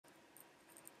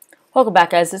Welcome back,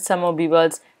 guys. It's MLB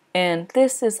Buds, and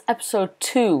this is episode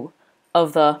 2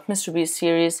 of the Mr. Beast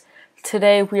series.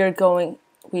 Today we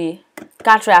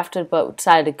got drafted, but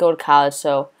decided to go to college,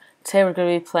 so today we're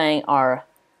going to be playing we're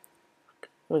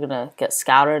going to get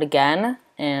scouted again,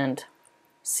 and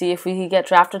see if we can get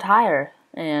drafted higher,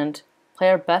 and play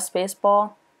our best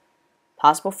baseball.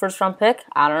 Possible first round pick?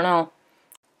 I don't know.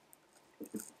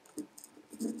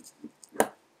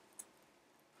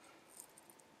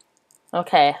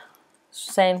 Okay.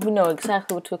 Saying we know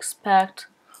exactly what to expect.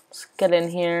 Let's get in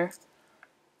here.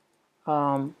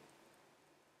 Do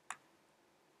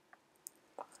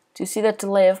you see that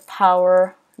display of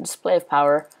power?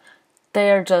 They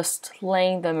are just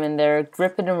laying them in there.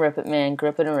 Grip it and rip it, man.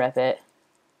 Grip it and rip it.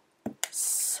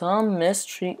 Some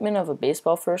mistreatment of a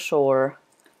baseball for sure.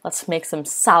 Let's make some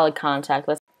solid contact.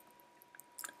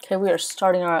 Okay, we are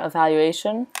starting our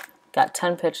evaluation. Got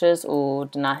 10 pitches. Ooh,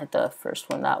 did not hit the first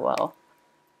one that well.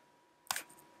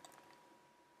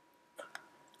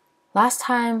 Last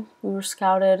time we were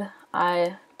scouted,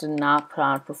 I did not put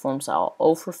on a performance at all.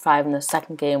 0 for 5 in the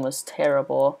second game was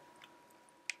terrible.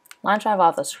 Line drive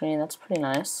off the screen, that's pretty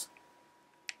nice.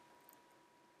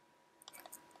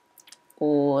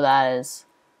 Ooh, that is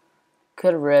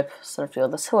good rip, center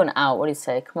field. Let's hit an out. What do you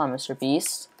say? Come on, Mr.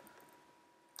 Beast.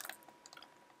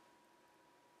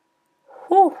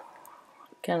 Whew.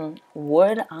 Getting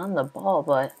wood on the ball,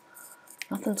 but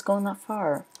nothing's going that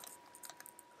far.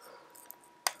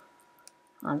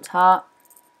 On top.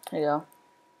 There you go.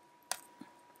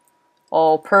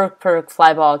 Oh, perk,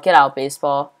 fly ball. Get out,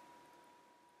 baseball.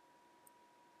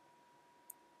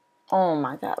 Oh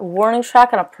my god. Warning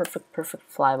track on a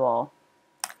perfect fly ball.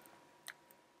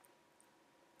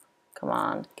 Come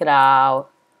on. Get out.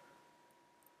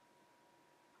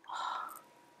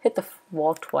 Hit the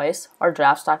wall twice. Our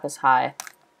draft stock is high.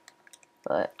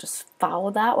 But just foul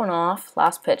that one off.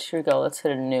 Last pitch. Here we go. Let's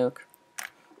hit a nuke.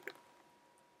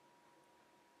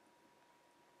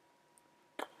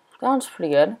 That one's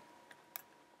pretty good.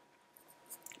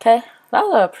 Okay, that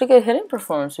was a pretty good hitting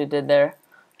performance we did there.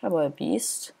 That boy, a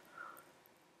beast.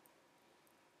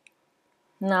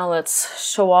 Now let's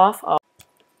show off.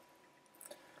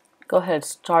 Go ahead,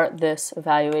 start this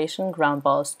evaluation. Ground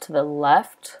balls to the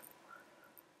left.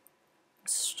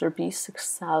 Mr. Beast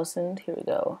 6000. Here we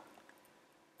go.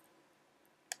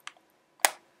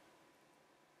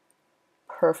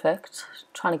 Perfect.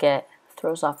 Trying to get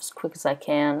throws off as quick as I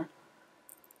can.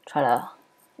 Try to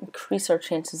increase our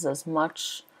chances as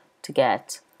much to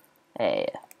get a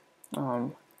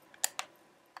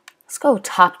let's go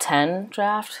top 10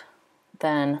 draft,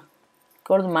 then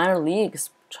go to the minor leagues,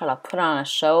 try to put on a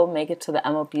show, make it to the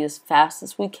MLB as fast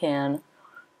as we can.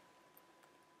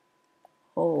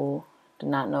 Oh, did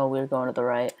not know we were going to the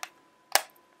right.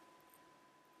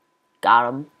 Got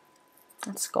him.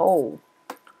 Let's go.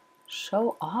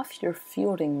 Show off your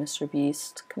fielding, Mr.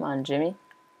 Beast. Come on, Jimmy.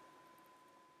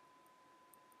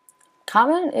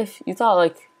 Comment if you thought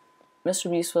like Mr.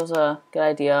 Beast was a good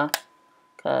idea,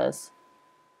 because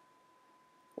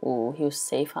ooh, he was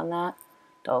safe on that.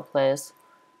 Double plays.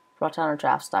 Brought down our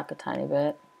draft stock a tiny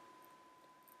bit.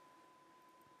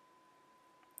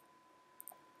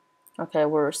 Okay,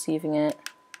 we're receiving it.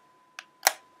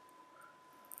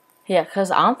 Yeah, because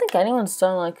I don't think anyone's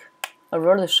done like a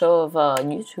road to the show of a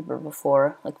YouTuber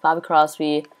before. Like Bobby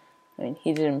Crosby. I mean,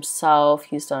 he did himself.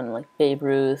 He's done like Babe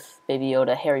Ruth, Baby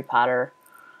Yoda, Harry Potter,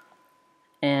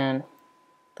 and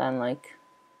then like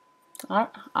I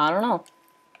don't know.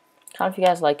 Comment if you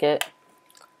guys like it,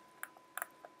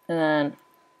 and then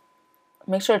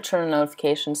make sure to turn on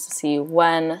notifications to see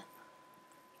when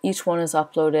each one is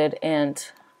uploaded. And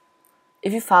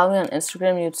if you follow me on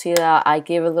Instagram, you'd see that I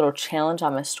gave a little challenge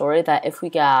on my story that if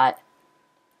we got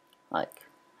like,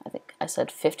 I think I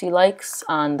said 50 likes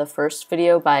on the first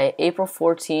video by April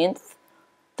 14th,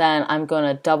 then I'm going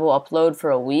to double upload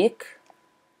for a week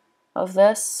of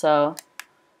this. So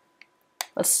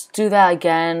let's do that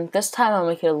again. This time I'll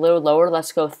make it a little lower.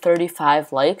 Let's go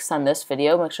 35 likes on this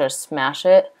video. Make sure to smash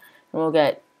it, and we'll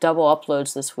get double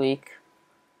uploads this week.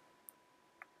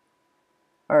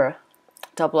 Or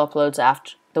double uploads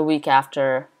after the week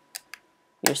after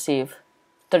you receive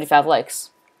 35 likes.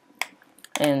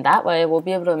 And that way, we'll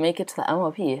be able to make it to the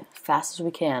MLB as fast as we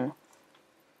can.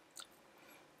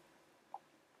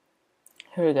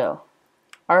 Here we go.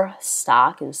 Our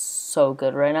stock is so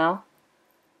good right now.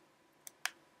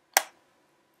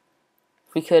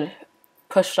 We could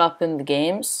push up in the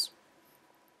games.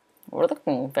 We're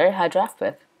looking very high draft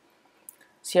pick.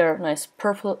 See our nice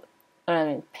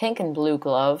pink and blue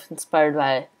glove, inspired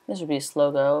by Mr. Beast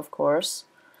logo, of course.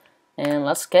 And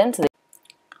let's get into the.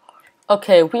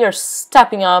 Okay, we are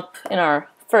stepping up in our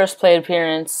first plate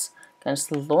appearance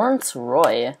against Lawrence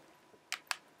Roy. Here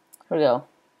we go.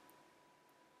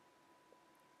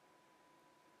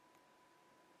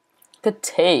 Good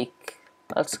take.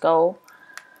 Let's go.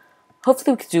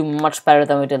 Hopefully we can do much better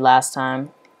than we did last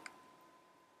time.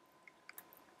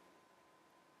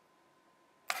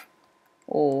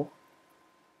 Oh,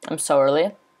 I'm so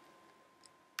early.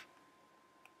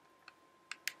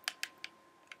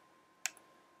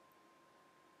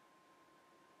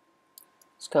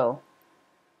 Let's go.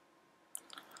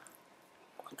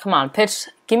 Come on, pitch.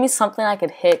 Give me something I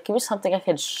could hit. Give me something I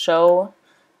could show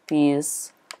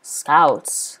these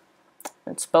scouts.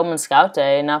 It's Bowman Scout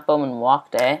Day, not Bowman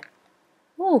Walk Day.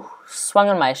 Ooh, swung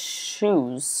on my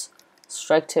shoes.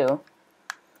 Strike 2.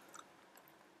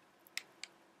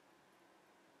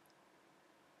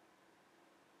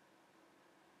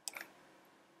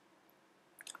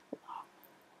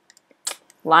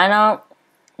 Lineup,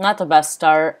 not the best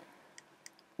start.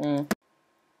 Got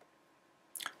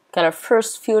our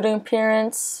first fielding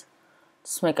appearance.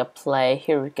 Let's make a play.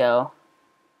 Here we go.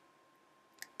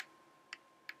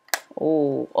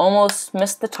 Oh, almost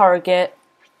missed the target.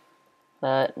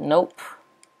 But nope.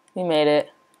 We made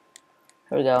it.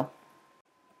 Here we go.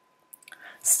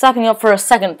 Stepping up for a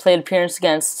second plate appearance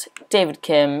against David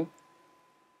Kim.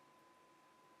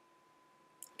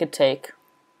 Good take.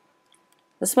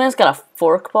 This man's got a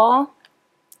forkball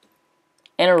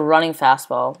and a running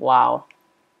fastball. Wow.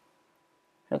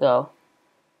 Here we go.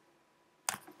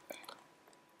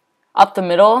 Up the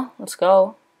middle. Let's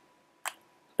go.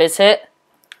 Base hit.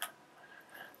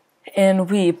 And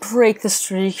we break the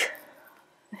streak.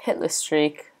 Hitless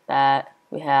streak that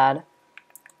we had.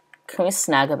 Can we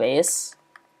snag a base?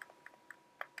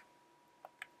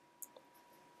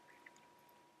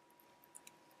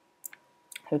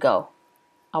 Here we go.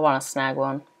 I want to snag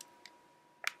one.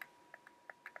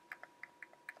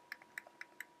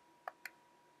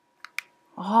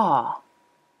 Ah.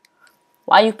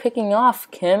 Why are you picking off,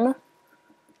 Kim?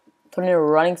 Putting a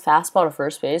running fastball to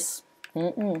first base?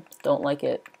 Don't like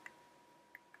it.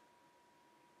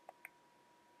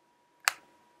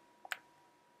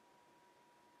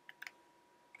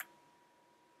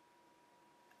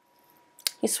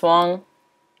 He swung.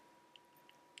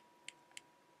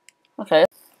 Okay.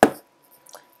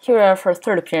 Here we are for a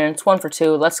third appearance. 1 for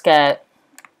 2. Let's get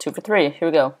 2 for 3. Here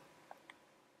we go.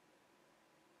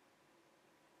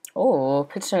 Oh,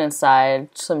 pitching inside.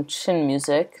 Some chin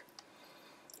music.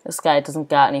 This guy doesn't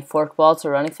got any forkballs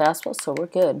or running fastballs, so we're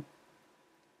good.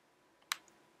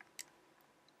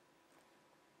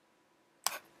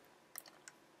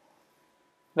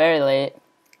 Very late.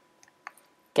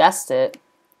 Guessed it.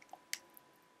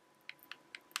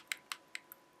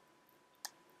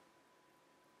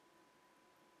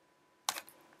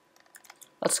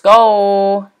 Let's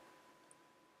go.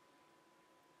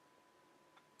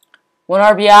 1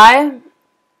 RBI.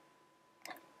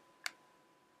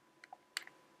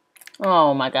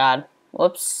 Oh my god.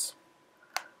 Whoops.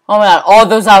 Oh my god. All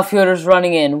those outfielders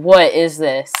running in. What is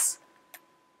this?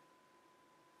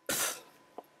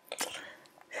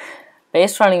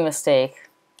 Base running mistake.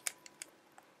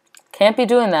 Can't be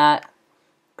doing that.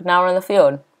 But now we're in the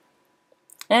field.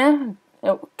 And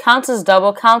it counts as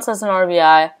double. Counts as an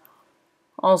RBI.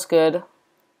 All's good.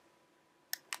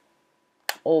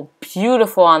 Oh,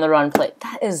 beautiful on the run play.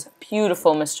 That is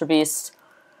beautiful, Mr. Beast.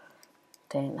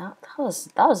 Dang, that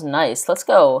was nice. Let's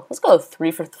go. Let's go 3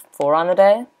 for 4 on the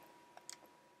day.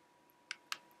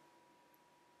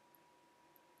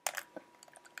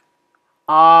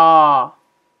 Ah,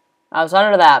 I was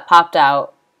under that. Popped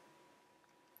out.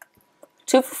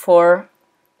 2 for 4.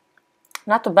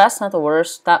 Not the best, not the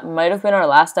worst. That might have been our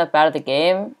last at bat of the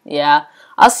game. Yeah.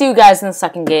 I'll see you guys in the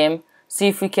second game. See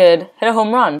if we could hit a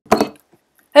home run.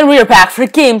 And we are back for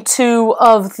game 2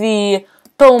 of the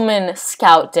Bowman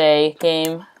Scout Day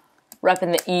game.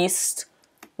 Repping the East.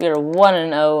 We are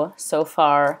 1-0 so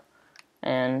far.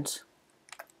 And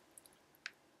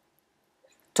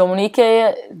Dominique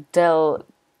Del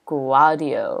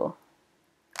Guadio.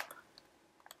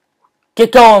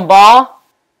 Get going, ball.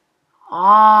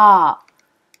 Ah.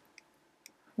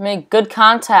 Make good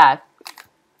contact.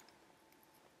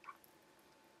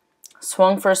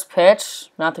 Swung first pitch.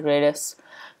 Not the greatest.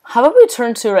 How about we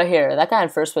turn 2 right here? That guy in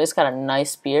first base got a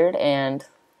nice beard. And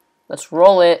let's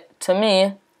roll it to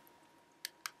me.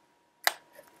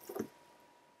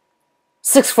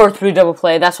 6-4-3 double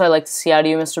play. That's what I like to see out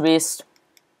of you, Mr. Beast.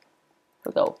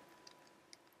 Here we go.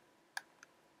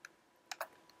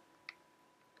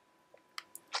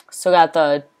 Still got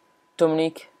the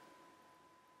Dominique.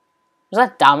 Was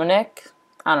that Dominic?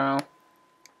 I don't know.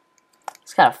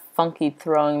 It's got a funky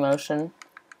throwing motion.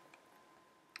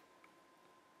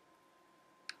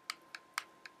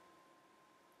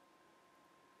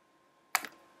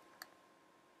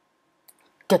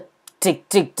 Dig,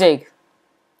 dig, dig.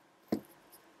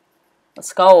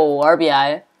 Let's go,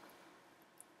 RBI.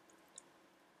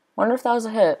 Wonder if that was a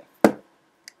hit.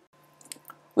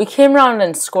 We came around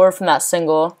and scored from that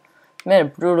single. Made a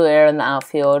brutal error in the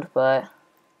outfield, but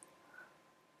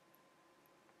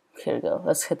here we go.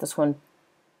 Let's hit this one.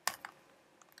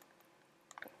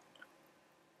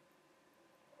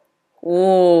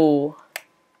 Ooh.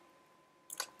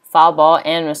 Foul ball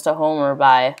and missed a homer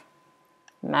by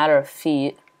a matter of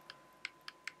feet.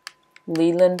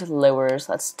 Leland Lewers,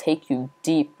 let's take you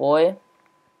deep, boy.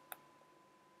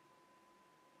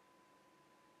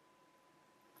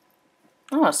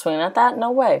 I'm not swinging at that. No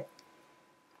way.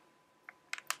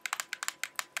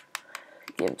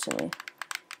 Give it to me.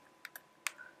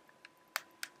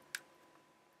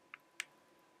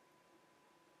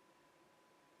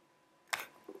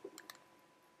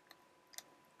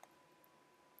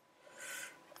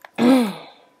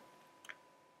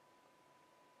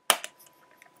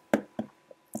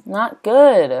 Not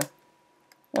good.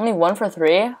 Only 1 for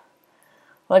 3. Well,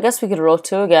 I guess we could roll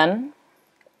 2 again.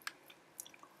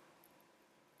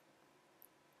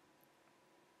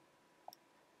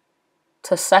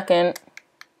 To second.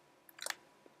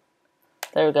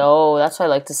 There we go. That's what I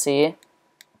like to see.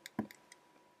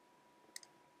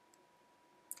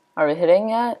 Are we hitting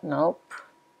yet? Nope.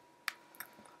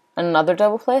 Another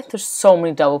double play? There's so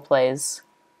many double plays.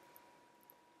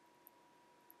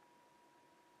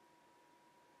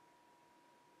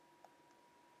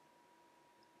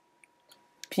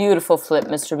 Beautiful flip,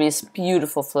 Mr. Beast.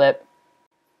 Beautiful flip.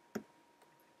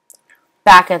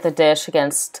 Back at the dish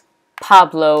against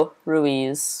Pablo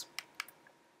Ruiz.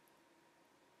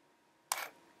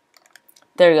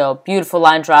 There you go. Beautiful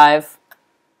line drive.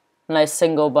 Nice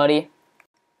single, buddy.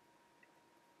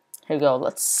 Here we go.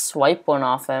 Let's swipe one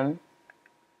off him.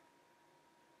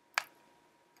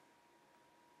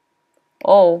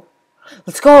 Oh.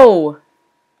 Let's go!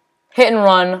 Hit and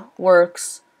run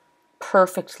works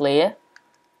perfectly.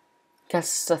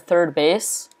 Gets to third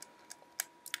base.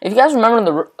 If you guys remember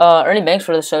the Ernie Banks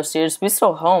for the show series, we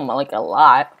still home like a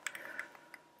lot.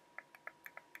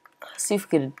 Let's see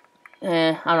if we could.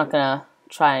 I'm not gonna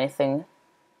try anything.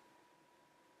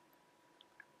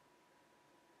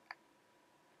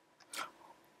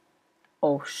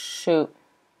 Oh shoot!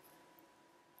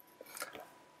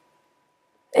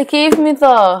 It gave me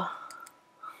the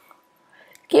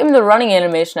running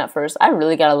animation at first. I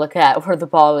really gotta look at where the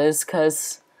ball is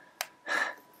because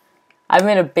I've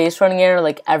made a base running error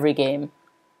like every game.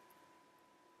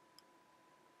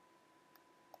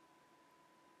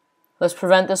 Let's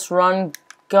prevent this run.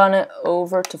 Gun it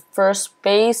over to first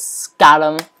base. Got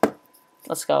him.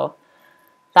 Let's go.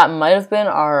 That might have been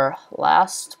our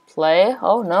last play.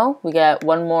 Oh no, we got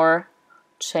one more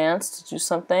chance to do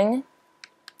something.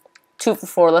 2 for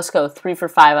 4. Let's go. 3 for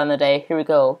 5 on the day. Here we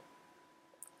go.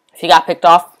 If you got picked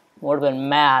off, would have been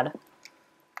mad.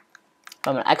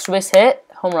 From an extra base hit,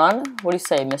 home run. What do you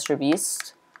say, Mr.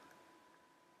 Beast?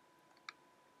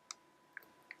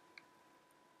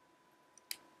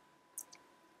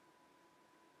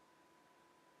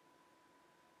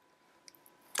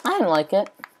 I didn't like it.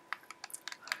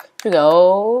 Here we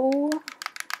go.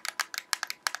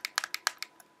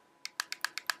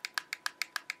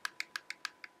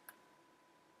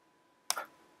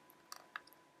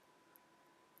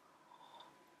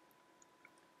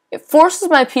 It forces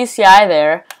my PCI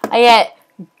there. I get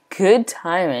good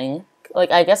timing. Like,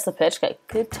 I guess the pitch got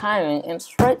good timing, and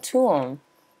it's right to him.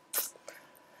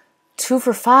 2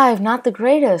 for 5, not the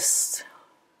greatest.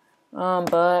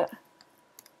 But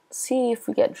let's see if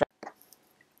we get drafted.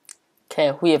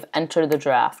 Okay, we have entered the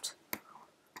draft.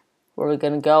 Where are we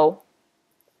gonna go?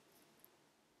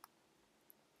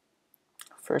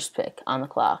 First pick on the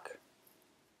clock.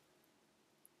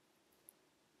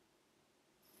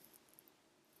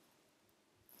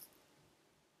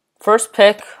 First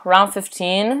pick, round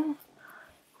 15.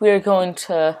 We are going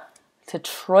to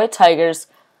Detroit Tigers.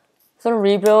 It's a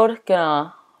rebuild.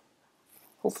 Gonna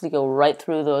hopefully go right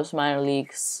through those minor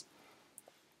leagues.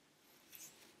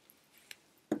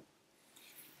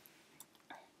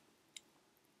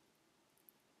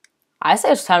 I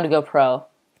say it's time to go pro.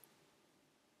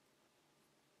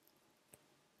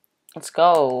 Let's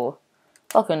go.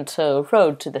 Welcome to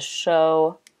Road to the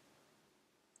Show.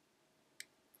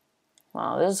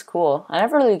 Wow, this is cool. I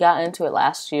never really got into it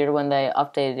last year when they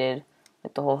updated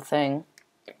like the whole thing.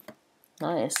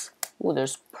 Nice. Ooh,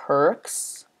 there's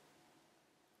perks.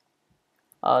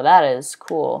 Oh, that is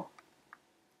cool.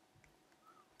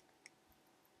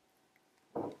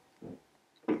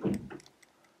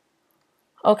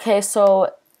 Okay,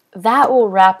 so that will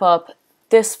wrap up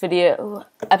this video,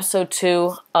 episode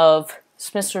 2 of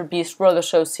Mr. Beast Road the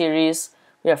Show series.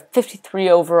 We have 53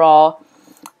 overall,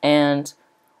 and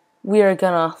we are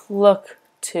gonna look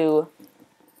to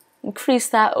increase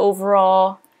that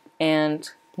overall. And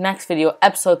next video,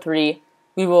 episode 3,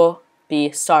 we will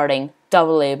be starting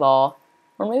double A ball,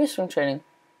 or maybe spring training.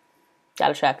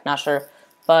 Gotta check, not sure.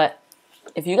 But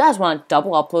if you guys want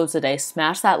double uploads a day,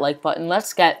 smash that like button.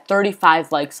 Let's get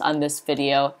 35 likes on this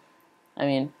video. I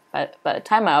mean, by the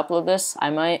time I upload this, I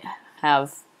might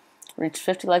have reached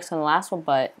 50 likes on the last one,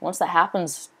 but once that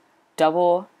happens,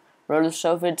 double Road to the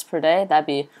Show vids per day, that'd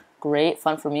be great.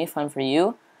 Fun for me, fun for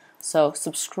you. So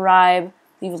subscribe,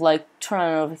 leave a like, turn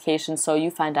on notifications so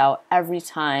you find out every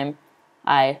time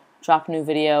I drop a new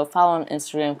video. Follow on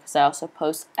Instagram because I also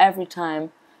post every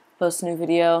time I post a new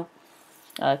video.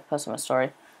 I post on my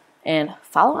story. And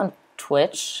follow on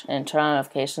Twitch and turn on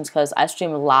notifications because I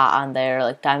stream a lot on there,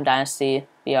 like Dime Dynasty,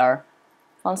 VR,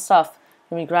 fun stuff.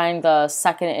 I'm going to be grinding the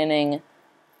second inning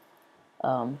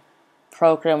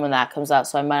program when that comes out,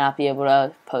 so I might not be able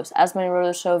to post as many Road to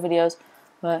the Show videos,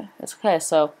 but it's okay.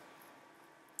 So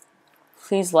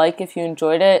please like if you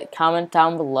enjoyed it. Comment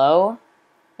down below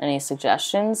any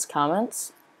suggestions,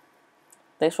 comments.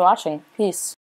 Thanks for watching. Peace.